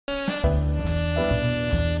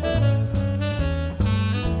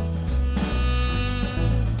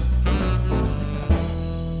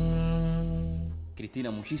Cristina,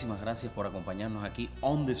 muchísimas gracias por acompañarnos aquí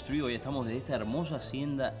on the street. Hoy estamos de esta hermosa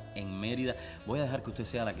hacienda en Mérida. Voy a dejar que usted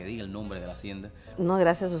sea la que diga el nombre de la hacienda. No,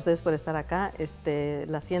 gracias a ustedes por estar acá.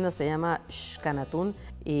 La hacienda se llama Xcanatun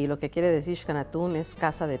y lo que quiere decir Xcanatun es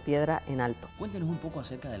casa de piedra en alto. Cuéntenos un poco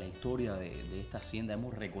acerca de la historia de esta hacienda.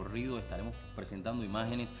 Hemos recorrido, estaremos presentando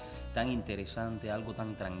imágenes tan interesantes, algo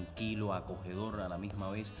tan tranquilo, acogedor a la misma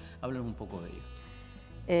vez. Háblenos un poco de ello.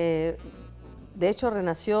 De hecho,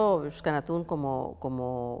 renació Xcanatun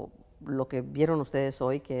como lo que vieron ustedes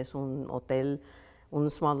hoy, que es un hotel, un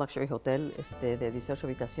small luxury hotel de 18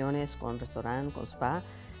 habitaciones con restaurante, con spa.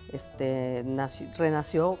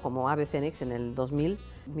 Renació como ave fénix en el 2000.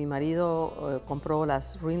 Mi marido compró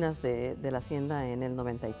las ruinas de la hacienda en el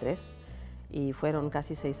 93 y fueron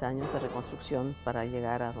casi 6 años de reconstrucción para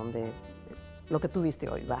llegar a donde lo que tú viste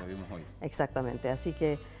hoy va. Lo que vimos hoy. Exactamente, así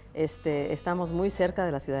que estamos muy cerca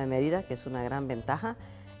de la ciudad de Mérida, que es una gran ventaja,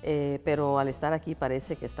 pero al estar aquí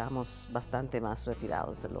parece que estamos bastante más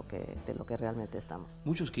retirados de lo que realmente estamos.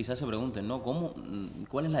 Muchos quizás se pregunten, ¿no?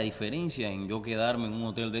 ¿Cuál es la diferencia en yo quedarme en un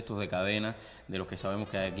hotel de estos de cadena, de los que sabemos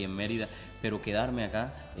que hay aquí en Mérida, pero quedarme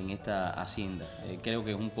acá en esta hacienda? Creo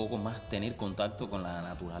que es un poco más tener contacto con la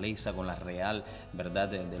naturaleza, con la real verdad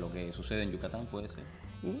de lo que sucede en Yucatán, puede ser.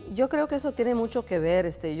 Yo creo que eso tiene mucho que ver.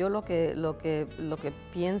 Yo lo que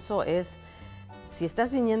pienso es, si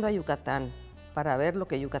estás viniendo a Yucatán para ver lo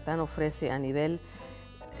que Yucatán ofrece a nivel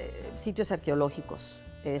sitios arqueológicos,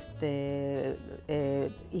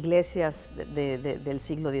 iglesias del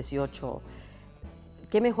siglo XVIII,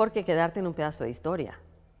 qué mejor que quedarte en un pedazo de historia.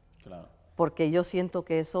 Claro. Porque yo siento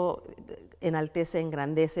que eso enaltece,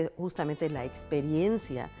 engrandece justamente la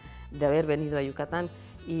experiencia de haber venido a Yucatán.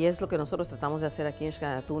 Y es lo que nosotros tratamos de hacer aquí en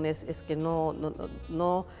Xcanatun, es que no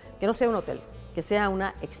sea un hotel, que sea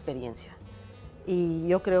una experiencia. Y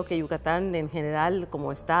yo creo que Yucatán en general,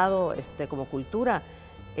 como estado, como cultura,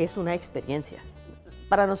 es una experiencia.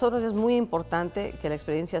 Para nosotros es muy importante que la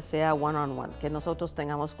experiencia sea one-on-one, que nosotros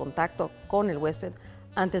tengamos contacto con el huésped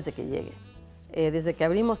antes de que llegue. Desde que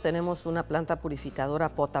abrimos tenemos una planta purificadora,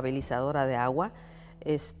 potabilizadora de agua.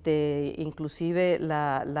 Inclusive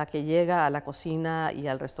la que llega a la cocina y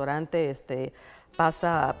al restaurante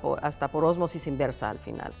pasa hasta por ósmosis inversa al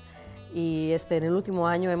final. Y en el último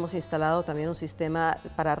año hemos instalado también un sistema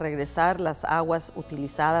para regresar las aguas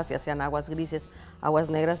utilizadas, ya sean aguas grises, aguas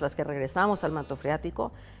negras, las que regresamos al manto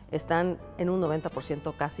freático, están en un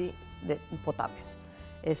 90% casi potables.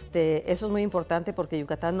 Eso es muy importante porque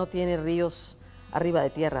Yucatán no tiene ríos arriba de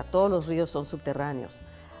tierra, todos los ríos son subterráneos.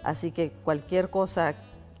 Así que cualquier cosa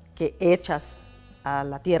que echas a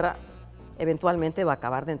la tierra eventualmente va a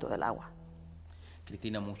acabar dentro del agua.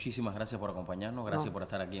 Cristina, muchísimas gracias por acompañarnos, gracias por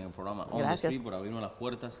estar aquí en el programa On the Street, por abrirnos las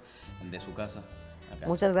puertas de su casa acá.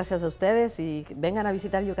 Muchas gracias a ustedes y vengan a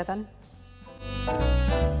visitar Yucatán.